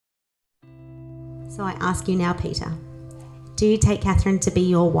So I ask you now, Peter, do you take Catherine to be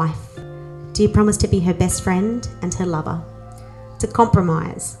your wife? Do you promise to be her best friend and her lover? To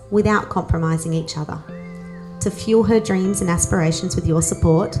compromise without compromising each other? To fuel her dreams and aspirations with your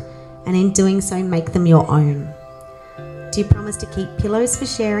support, and in doing so make them your own? Do you promise to keep pillows for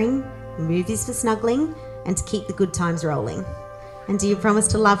sharing, movies for snuggling, and to keep the good times rolling? And do you promise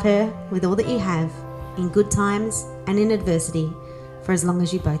to love her with all that you have, in good times and in adversity, for as long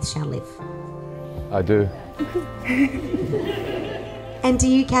as you both shall live? I do. And do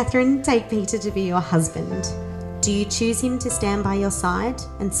you, Catherine, take Peter to be your husband? Do you choose him to stand by your side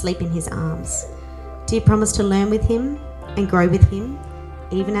and sleep in his arms? Do you promise to learn with him and grow with him,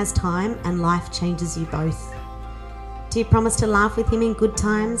 even as time and life changes you both? Do you promise to laugh with him in good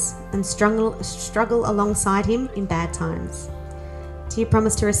times and struggle alongside him in bad times? Do you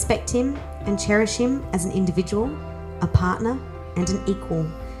promise to respect him and cherish him as an individual, a partner, and an equal,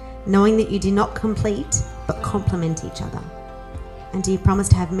 knowing that you do not complete but complement each other? And do you promise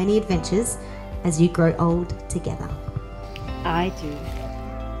to have many adventures as you grow old together? I do.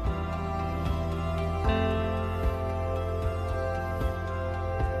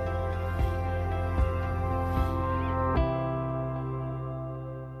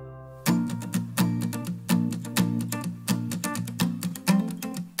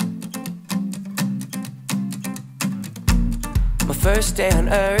 My first day on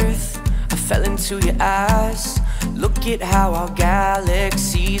Earth, I fell into your eyes. Look at how our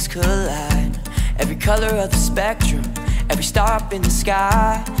galaxies collide. Every color of the spectrum, every star up in the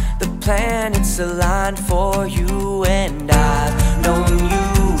sky, the planets aligned for you. And I've known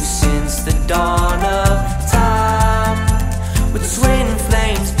you since the dawn of time, with twin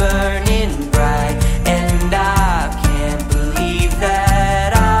flames burning bright. And I can't believe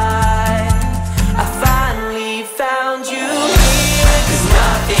that I finally found you here. 'Cause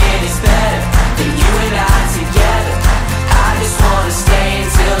nothing is better than you and I together. I just wanna stay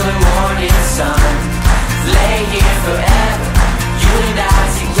until the morning sun. Lay here forever, you and I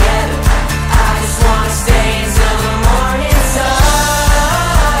together. I just wanna stay until the morning sun.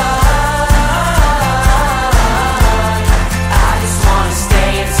 I just wanna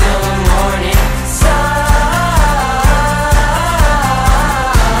stay until the morning sun.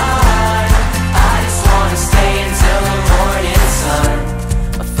 I just wanna stay until the morning sun.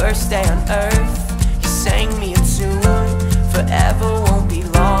 My first day on Earth, you sang me a tune. Forever won't be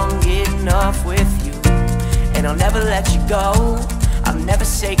long enough with you, and I'll never let you go. I'll never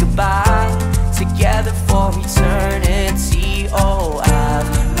say goodbye. Together for eternity. Oh,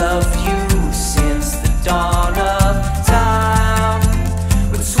 I've loved you since the dawn of time,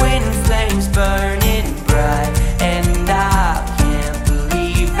 with twin flames burning bright. And I can't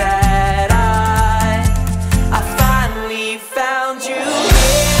believe that I finally found you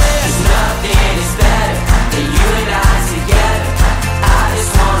here. 'Cause nothing is better than you and I together. I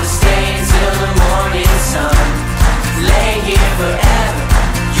just wanna stay until the morning sun. Lay here forever,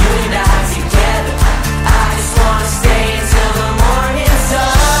 you and I together. I just wanna stay until the morning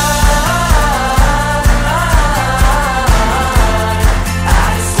sun. I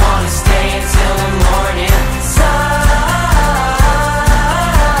just wanna stay until the morning sun.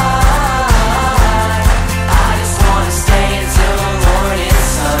 I just wanna stay until the morning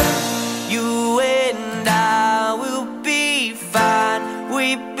sun. You and I will be fine. We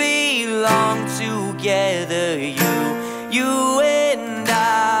belong together. You and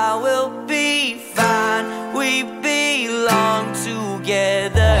I will be fine. We belong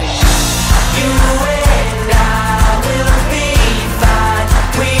together. You and I will be fine.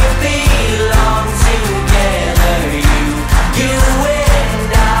 We belong together. You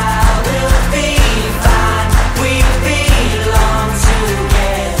and I will be fine. We belong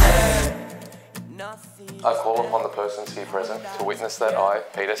together. Nothing. I call upon the persons here present to witness that I,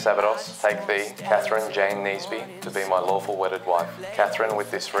 Peter Savados, take thee, Catherine Jane Neesby, to be my lawful wedded wife. Catherine, with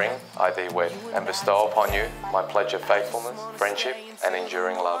this ring I thee wed, and bestow upon you my pledge of faithfulness, friendship, and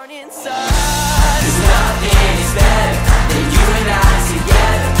enduring love. 'Cause nothing is better than you and I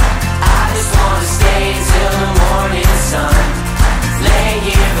together. I just wanna stay until the morning sun. Lay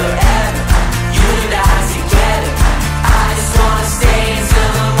here forever, you and I together. I just wanna stay until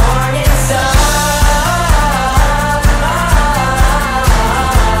the morning sun.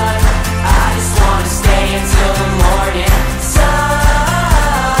 I just wanna stay until the morning sun.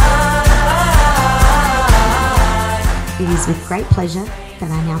 It is with great pleasure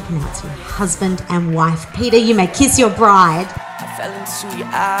that I now pronounce you husband and wife. Peter, you may kiss your bride. I fell into your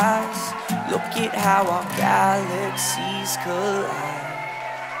eyes. Look at how our galaxies collide.